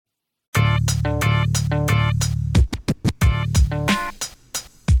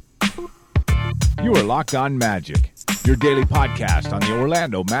You are Locked On Magic, your daily podcast on the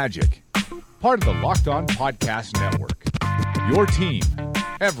Orlando Magic. Part of the Locked On Podcast Network. Your team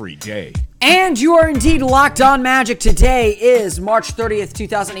every day. And you are indeed Locked On Magic. Today is March 30th,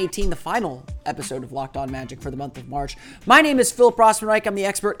 2018, the final episode of Locked On Magic for the month of March. My name is Philip Rossman-Reich. I'm the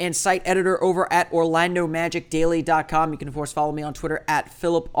expert and site editor over at OrlandoMagicDaily.com. You can, of course, follow me on Twitter at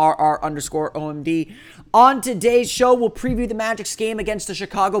PhilipRR_OMD. On today's show, we'll preview the Magic's game against the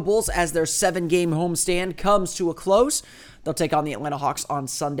Chicago Bulls as their 7-game homestand comes to a close. They'll take on the Atlanta Hawks on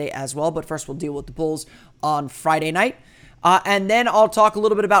Sunday as well, but first we'll deal with the Bulls on Friday night. And then I'll talk a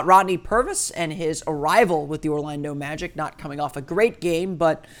little bit about Rodney Purvis and his arrival with the Orlando Magic, not coming off a great game,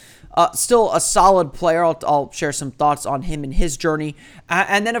 but still a solid player. I'll share some thoughts on him and his journey.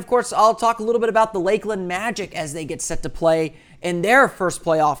 And then, of course, I'll talk a little bit about the Lakeland Magic as they get set to play in their first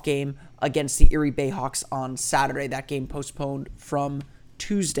playoff game against the Erie Bayhawks on Saturday. That game postponed from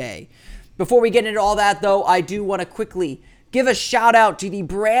Tuesday. Before we get into all that, though, I do want to quickly give a shout out to the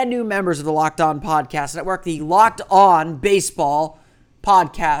brand new members of the Locked On Podcast Network, the Locked On Baseball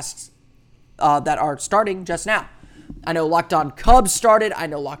podcasts that are starting just now. I know Locked On Cubs started. I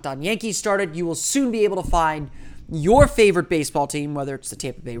know Locked On Yankees started. You will soon be able to find your favorite baseball team, whether it's the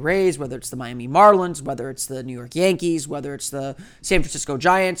Tampa Bay Rays, whether it's the Miami Marlins, whether it's the New York Yankees, whether it's the San Francisco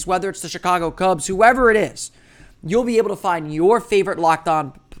Giants, whether it's the Chicago Cubs, whoever it is. You'll be able to find your favorite Locked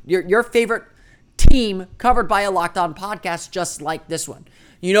On, your favorite team covered by a Locked On podcast just like this one.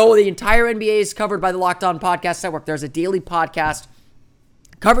 You know, the entire NBA is covered by the Locked On Podcast Network. There's a daily podcast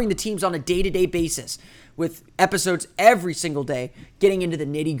covering the teams on a day-to-day basis with episodes every single day getting into the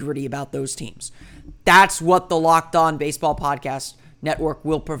nitty-gritty about those teams. That's what the Locked On Baseball Podcast Network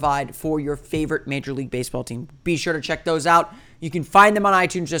will provide for your favorite Major League Baseball team. Be sure to check those out. You can find them on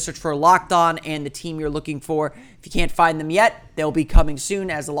iTunes. Just search for Locked On and the team you're looking for. If you can't find them yet, they'll be coming soon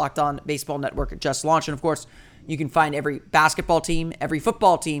as the Locked On Baseball Network just launched. And of course, you can find every basketball team, every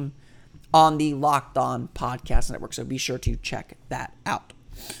football team on the Locked On Podcast Network. So be sure to check that out.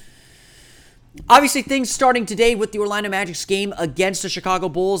 Obviously, things starting today with the Orlando Magic's game against the Chicago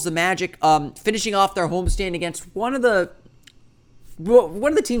Bulls. The Magic finishing off their homestand against one of the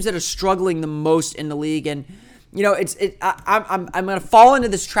teams that are struggling the most in the league. And you know, I'm going to fall into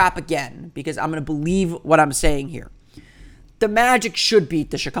this trap again because I'm going to believe what I'm saying here. The Magic should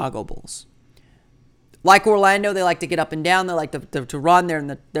beat the Chicago Bulls. Like Orlando, they like to get up and down. They like to run. They're in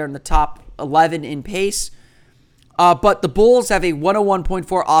the top 11 in pace. But the Bulls have a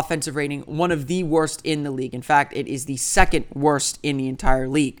 101.4 offensive rating, one of the worst in the league. In fact, it is the second worst in the entire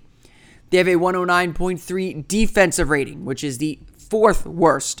league. They have a 109.3 defensive rating, which is the fourth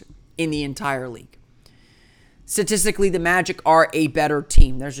worst in the entire league. Statistically, the Magic are a better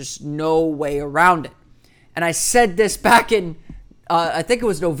team. There's just no way around it. And I said this back in, I think it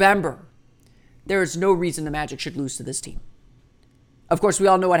was November. There is no reason the Magic should lose to this team. Of course, we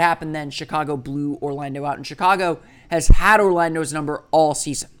all know what happened then. Chicago blew Orlando out, and Chicago has had Orlando's number all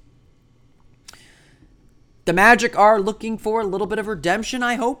season. The Magic are looking for a little bit of redemption,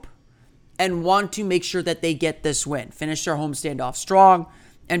 I hope, and want to make sure that they get this win, finish their homestand off strong,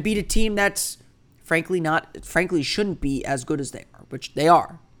 and beat a team that's frankly shouldn't be as good as they are, which they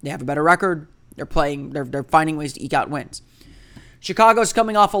are. They have a better record. They're finding ways to eke out wins. Chicago's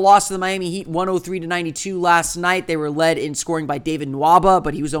coming off a loss to the Miami Heat 103-92 last night. They were led in scoring by David Nwaba,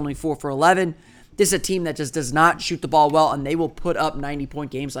 but he was only 4 for 11. This is a team that just does not shoot the ball well, and they will put up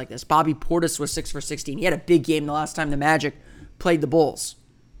 90-point games like this. Bobby Portis was 6 for 16. He had a big game the last time the Magic played the Bulls.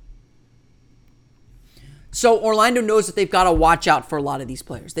 So Orlando knows that they've got to watch out for a lot of these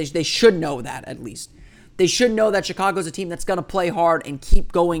players. They should know that, at least. They should know that Chicago's a team that's going to play hard and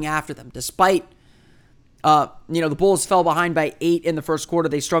keep going after them. Despite, the Bulls fell behind by 8 in the first quarter.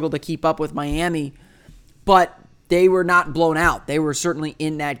 They struggled to keep up with Miami, but they were not blown out. They were certainly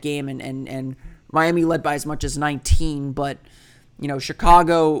in that game, and Miami led by as much as 19, but,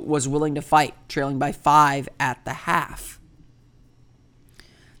 Chicago was willing to fight, trailing by 5 at the half.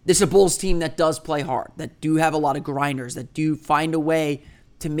 This is a Bulls team that does play hard, that do have a lot of grinders, that do find a way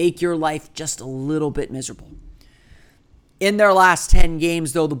to make your life just a little bit miserable. In their last 10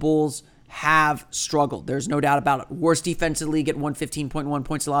 games, though, the Bulls have struggled. There's no doubt about it. Worst defense in the league at 115.1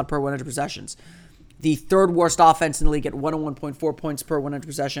 points allowed per 100 possessions. The third worst offense in the league at 101.4 points per 100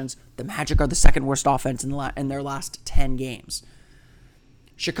 possessions. The Magic are the second worst offense in their last 10 games.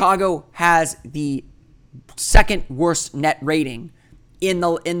 Chicago has the second worst net rating in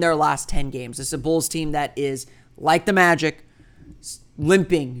their last 10 games. This is a Bulls team that is, like the Magic,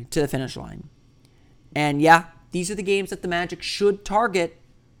 limping to the finish line. And yeah, these are the games that the Magic should target,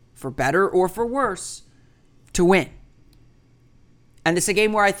 for better or for worse, to win. And this is a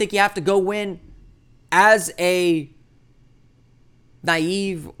game where I think you have to go win as a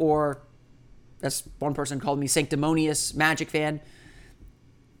naive, or as one person called me, sanctimonious Magic fan,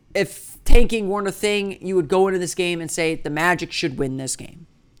 if tanking weren't a thing, you would go into this game and say the Magic should win this game.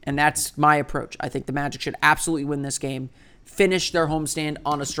 And that's my approach. I think the Magic should absolutely win this game, finish their homestand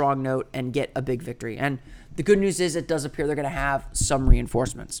on a strong note, and get a big victory. And the good news is it does appear they're going to have some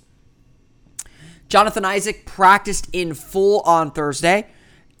reinforcements. Jonathan Isaac practiced in full on Thursday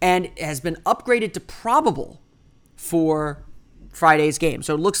and has been upgraded to probable for Friday's game.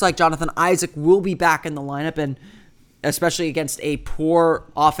 So it looks like Jonathan Isaac will be back in the lineup, and especially against a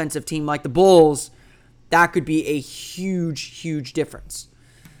poor offensive team like the Bulls, that could be a huge, huge difference.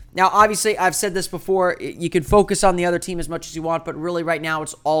 Now, obviously, I've said this before, you can focus on the other team as much as you want, but really right now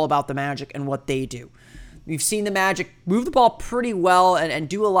it's all about the Magic and what they do. We've seen the Magic move the ball pretty well and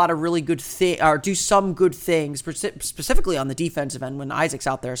do a lot of really good things, or do some good things, specifically on the defensive end when Isaac's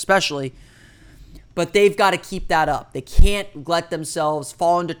out there especially. But they've got to keep that up. They can't let themselves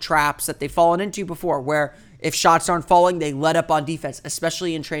fall into traps that they've fallen into before, where if shots aren't falling, they let up on defense,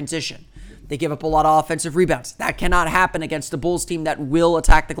 especially in transition. They give up a lot of offensive rebounds. That cannot happen against a Bulls team that will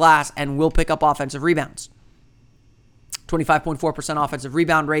attack the glass and will pick up offensive rebounds. 25.4% offensive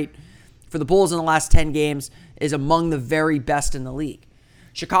rebound rate for the Bulls in the last 10 games is among the very best in the league.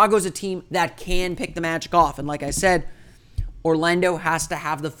 Chicago's a team that can pick the Magic off. And like I said, Orlando has to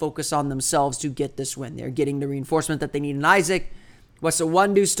have the focus on themselves to get this win. They're getting the reinforcement that they need in Isaac. Wes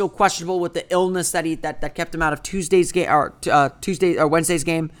Iwundu still questionable with the illness that kept him out of Wednesday's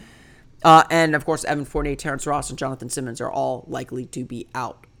game. And of course, Evan Fournier, Terrence Ross, and Jonathan Simmons are all likely to be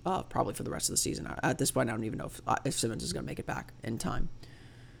out probably for the rest of the season. At this point, I don't even know if Simmons is going to make it back in time.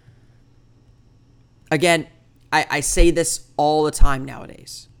 Again, I say this all the time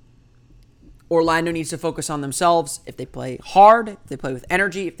nowadays. Orlando needs to focus on themselves. If they play hard, if they play with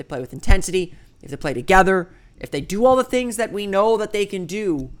energy, if they play with intensity, if they play together, if they do all the things that we know that they can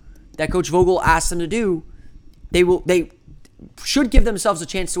do, that Coach Vogel asked them to do, they should give themselves a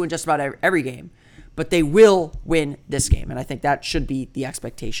chance to win just about every game. But they will win this game. And I think that should be the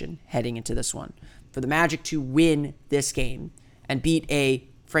expectation heading into this one. For the Magic to win this game and beat a,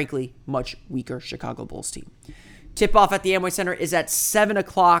 frankly, much weaker Chicago Bulls team. Tip-off at the Amway Center is at 7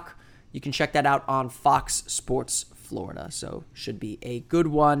 o'clock. You can check that out on Fox Sports Florida. So should be a good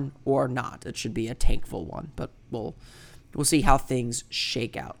one or not. It should be a tankful one. But we'll see how things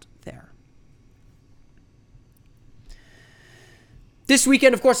shake out there. This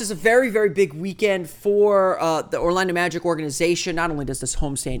weekend, of course, is a very, very big weekend for the Orlando Magic organization. Not only does this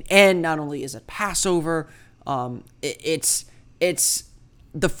homestand end, not only is it Passover, it's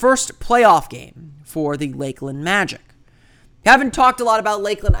the first playoff game for the Lakeland Magic. Haven't talked a lot about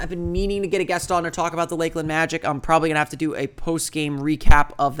Lakeland. I've been meaning to get a guest on to talk about the Lakeland Magic. I'm probably going to have to do a post-game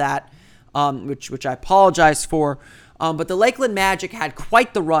recap of that, which I apologize for. But the Lakeland Magic had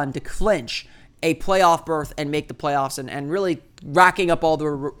quite the run to clinch a playoff berth and make the playoffs, and really racking up all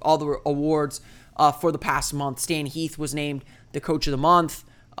the awards for the past month. Stan Heath was named the Coach of the Month.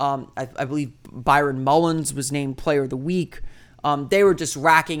 I believe Byron Mullins was named Player of the Week. They were just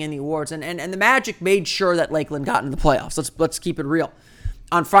racking in the awards, and the Magic made sure that Lakeland got into the playoffs. Let's keep it real.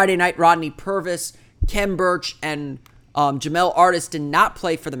 On Friday night, Rodney Purvis, Kem Birch, and Jamel Artis did not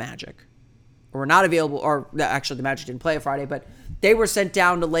play for the Magic, or were not available, or actually the Magic didn't play on Friday, but they were sent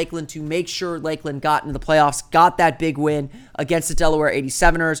down to Lakeland to make sure Lakeland got into the playoffs, got that big win against the Delaware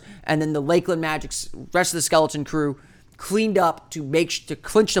 87ers, and then the Lakeland Magic's rest of the skeleton crew cleaned up to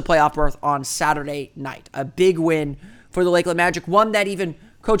clinch the playoff berth on Saturday night. A big win for the Lakeland Magic, one that even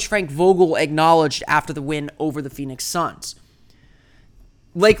Coach Frank Vogel acknowledged after the win over the Phoenix Suns.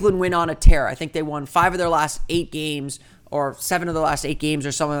 Lakeland went on a tear. I think they won 5 of their last 8 games, or 7 of the last 8 games,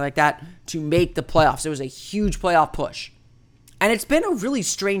 or something like that, to make the playoffs. It was a huge playoff push. And it's been a really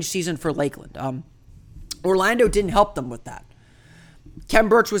strange season for Lakeland. Orlando didn't help them with that. Kem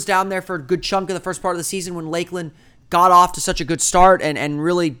Birch was down there for a good chunk of the first part of the season when Lakeland got off to such a good start and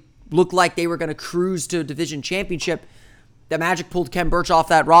really looked like they were going to cruise to a division championship. The Magic pulled Kem Birch off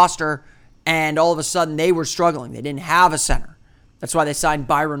that roster, and all of a sudden they were struggling. They didn't have a center. That's why they signed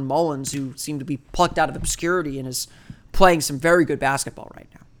Byron Mullins, who seemed to be plucked out of obscurity and is playing some very good basketball right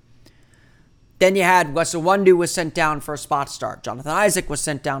now. Then you had Wes Iwundu was sent down for a spot start. Jonathan Isaac was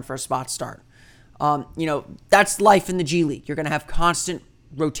sent down for a spot start. That's life in the G League. You're going to have constant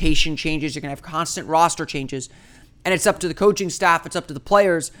rotation changes. You're going to have constant roster changes. And it's up to the coaching staff, it's up to the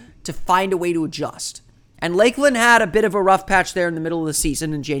players to find a way to adjust. And Lakeland had a bit of a rough patch there in the middle of the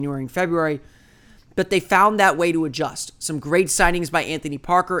season in January and February, but they found that way to adjust. Some great signings by Anthony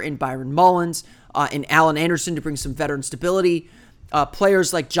Parker and Byron Mullins and Alan Anderson to bring some veteran stability.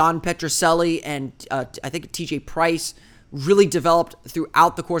 Players like John Petroselli and I think TJ Price really developed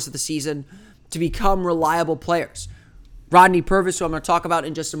throughout the course of the season to become reliable players. Rodney Purvis, who I'm going to talk about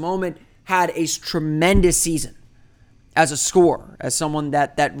in just a moment, had a tremendous season as a scorer, as someone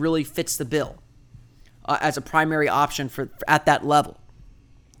that really fits the bill as a primary option for at that level.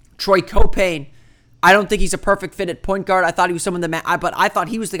 Troy Copane, I don't think he's a perfect fit at point guard. I thought he was but I thought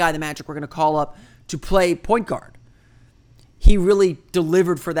he was the guy the Magic were going to call up to play point guard. He really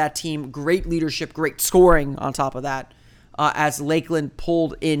delivered for that team. Great leadership, great scoring on top of that, as Lakeland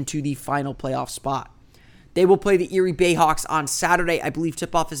pulled into the final playoff spot. They will play the Erie Bayhawks on Saturday. I believe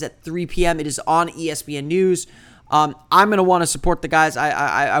tip-off is at 3 p.m. It is on ESPN News. I'm going to want to support the guys.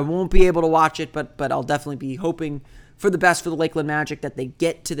 I won't be able to watch it, but I'll definitely be hoping for the best for the Lakeland Magic, that they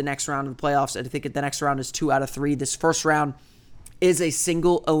get to the next round of the playoffs. I think the next round is 2 out of 3. This first round is a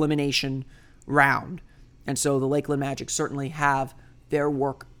single elimination round. And so the Lakeland Magic certainly have their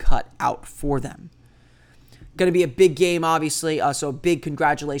work cut out for them. Going to be a big game, obviously. So big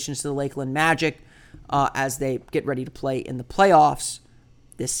congratulations to the Lakeland Magic as they get ready to play in the playoffs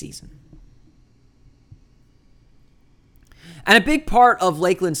this season. And a big part of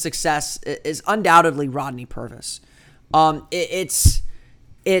Lakeland's success is undoubtedly Rodney Purvis.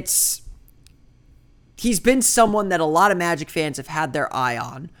 He's been someone that a lot of Magic fans have had their eye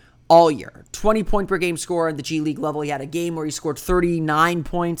on all year. 20-point per game scorer at the G League level. He had a game where he scored 39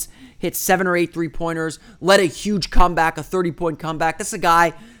 points, hit 7 or 8 3-pointers, led a huge comeback, a 30-point comeback. That's a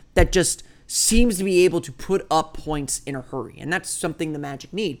guy that just seems to be able to put up points in a hurry, and that's something the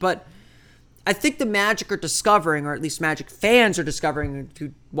Magic need. But I think the Magic are discovering, or at least Magic fans are discovering,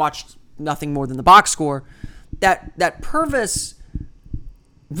 who watched nothing more than the box score, that Purvis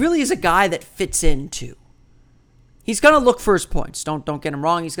really is a guy that fits in too. He's going to look for his points. Don't get him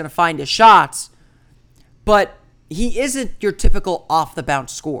wrong. He's going to find his shots. But he isn't your typical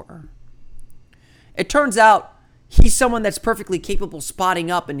off-the-bounce scorer. It turns out he's someone that's perfectly capable spotting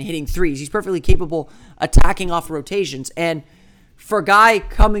up and hitting threes. He's perfectly capable attacking off rotations. And for a guy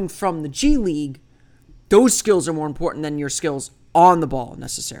coming from the G League, those skills are more important than your skills on the ball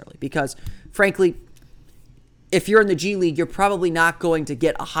necessarily. Because, frankly, if you're in the G League, you're probably not going to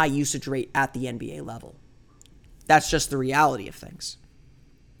get a high usage rate at the NBA level. That's just the reality of things.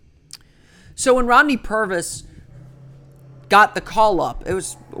 So when Rodney Purvis got the call up, it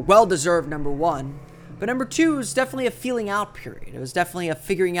was well-deserved, number one. But number two, it was definitely a feeling out period. It was definitely a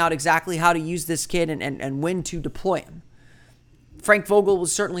figuring out exactly how to use this kid and when to deploy him. Frank Vogel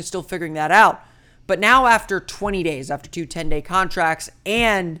was certainly still figuring that out. But now after 20 days, after 2 10-day contracts,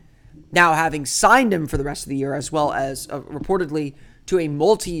 and now having signed him for the rest of the year, as well as reportedly to a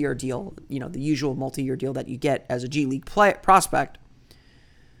multi-year deal, the usual multi-year deal that you get as a G League prospect,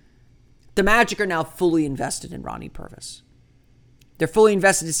 the Magic are now fully invested in Rodney Purvis. They're fully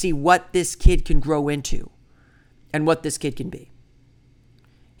invested to see what this kid can grow into and what this kid can be.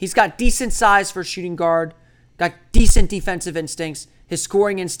 He's got decent size for a shooting guard, got decent defensive instincts. His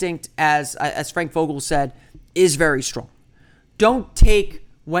scoring instinct, as Frank Vogel said, is very strong. Don't take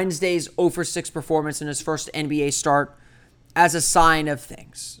Wednesday's 0-for-6 performance in his first NBA start as a sign of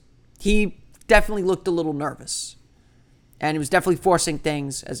things. He definitely looked a little nervous. And he was definitely forcing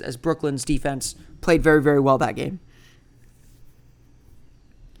things as Brooklyn's defense played very, very well that game.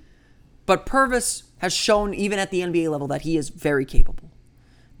 But Purvis has shown, even at the NBA level, that he is very capable.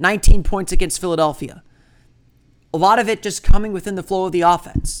 19 points against Philadelphia. A lot of it just coming within the flow of the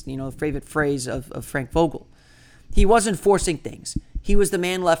offense. The favorite phrase of Frank Vogel. He wasn't forcing things. He was the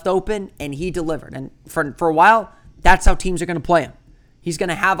man left open, and he delivered. And for a while, that's how teams are going to play him. He's going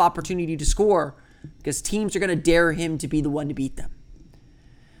to have opportunity to score because teams are going to dare him to be the one to beat them.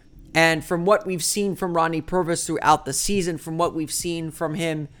 And from what we've seen from Rodney Purvis throughout the season, from what we've seen from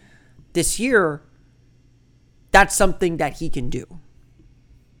him this year, that's something that he can do.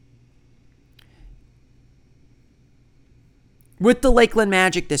 With the Lakeland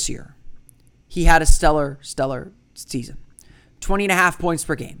Magic this year, he had a stellar season. 20.5 points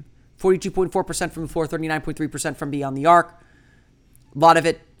per game. 42.4% from the floor, 39.3% from beyond the arc. A lot of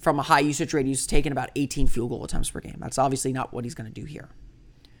it from a high usage rate. He's taken about 18 field goal attempts per game. That's obviously not what he's going to do here.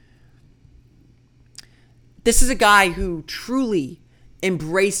 This is a guy who truly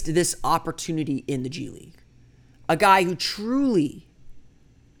embraced this opportunity in the G League. A guy who truly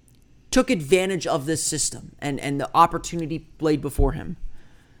took advantage of this system and the opportunity laid before him.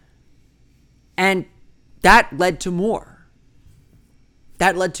 And that led to more.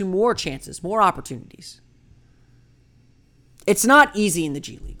 That led to more chances, more opportunities. It's not easy in the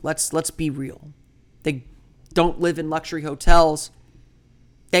G League. Let's be real. They don't live in luxury hotels.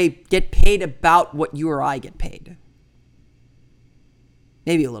 They get paid about what you or I get paid.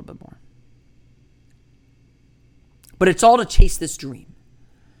 Maybe a little bit more. But it's all to chase this dream.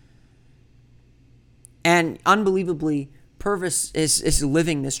 And unbelievably, Purvis is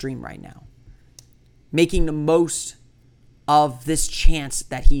living this dream right now. Making the most of this chance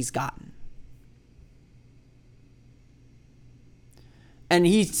that he's gotten. And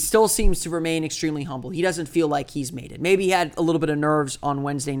he still seems to remain extremely humble. He doesn't feel like he's made it. Maybe he had a little bit of nerves on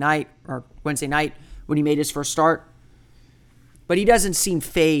Wednesday night when he made his first start. But he doesn't seem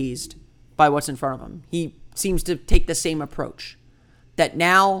fazed by what's in front of him. He seems to take the same approach. That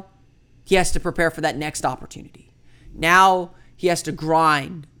now he has to prepare for that next opportunity. Now he has to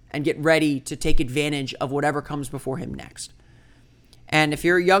grind and get ready to take advantage of whatever comes before him next. And if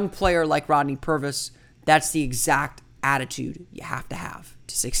you're a young player like Rodney Purvis, that's the exact attitude you have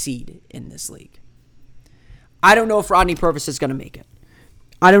to succeed in this league. I don't know if Rodney Purvis is going to make it.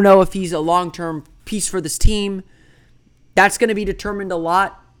 I don't know if he's a long-term piece for this team. That's going to be determined a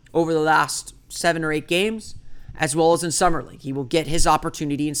lot over the last 7 or 8 games, as well as in Summer League. He will get his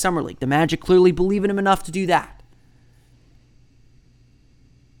opportunity in Summer League. The Magic clearly believe in him enough to do that.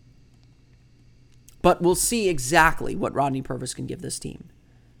 But we'll see exactly what Rodney Purvis can give this team.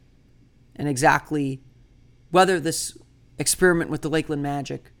 And exactly whether this experiment with the Lakeland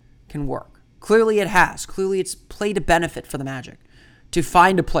Magic can work. Clearly it has. Clearly it's played a benefit for the Magic to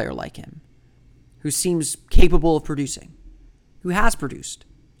find a player like him who seems capable of producing, who has produced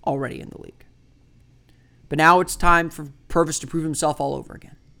already in the league. But now it's time for Purvis to prove himself all over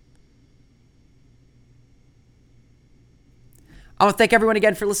again. I want to thank everyone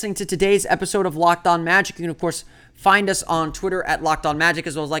again for listening to today's episode of Locked On Magic. You can, of course, find us on Twitter at Locked On Magic,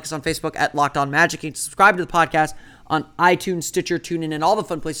 as well as like us on Facebook at Locked On Magic. You can subscribe to the podcast on iTunes, Stitcher, TuneIn, and all the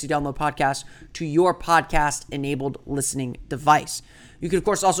fun places to download podcasts to your podcast-enabled listening device. You can, of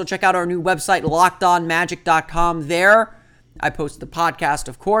course, also check out our new website, LockedOnMagic.com. There, I post the podcast,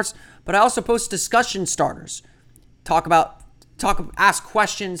 of course, but I also post discussion starters. Ask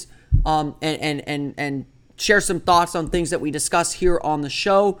questions, and share some thoughts on things that we discuss here on the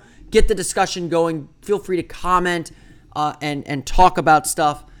show. Get the discussion going. Feel free to comment and talk about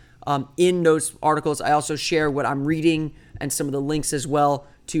stuff in those articles. I also share what I'm reading and some of the links as well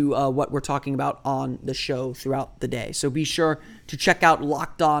to what we're talking about on the show throughout the day. So be sure to check out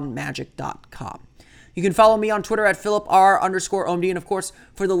LockedOnMagic.com. You can follow me on Twitter at PhilipR_OMD. And of course,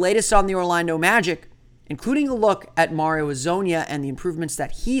 for the latest on the Orlando Magic, including a look at Mario Hezonja and the improvements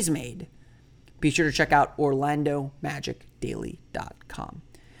that he's made, be sure to check out OrlandoMagicDaily.com.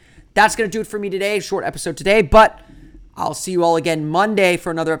 That's going to do it for me today. Short episode today, but I'll see you all again Monday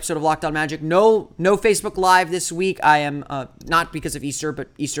for another episode of Locked On Magic. No Facebook Live this week. I am not because of Easter, but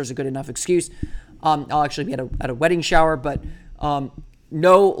Easter is a good enough excuse. I'll actually be at a wedding shower, but no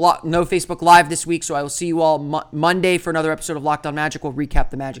Facebook Live this week. So I will see you all Monday for another episode of Locked On Magic. We'll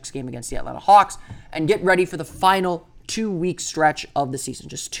recap the Magic's game against the Atlanta Hawks and get ready for the final 2-week stretch of the season.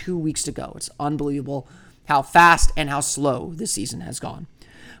 Just 2 weeks to go. It's unbelievable how fast and how slow this season has gone.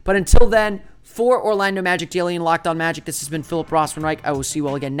 But until then, for Orlando Magic Daily and Locked On Magic, this has been Philip Rossman-Reich. I will see you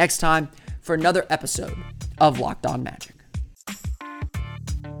all again next time for another episode of Locked On Magic.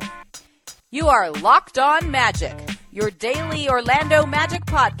 You are Locked On Magic, your daily Orlando Magic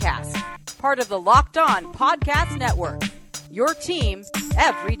podcast, part of the Locked On Podcast Network, your team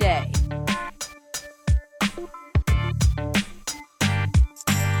every day.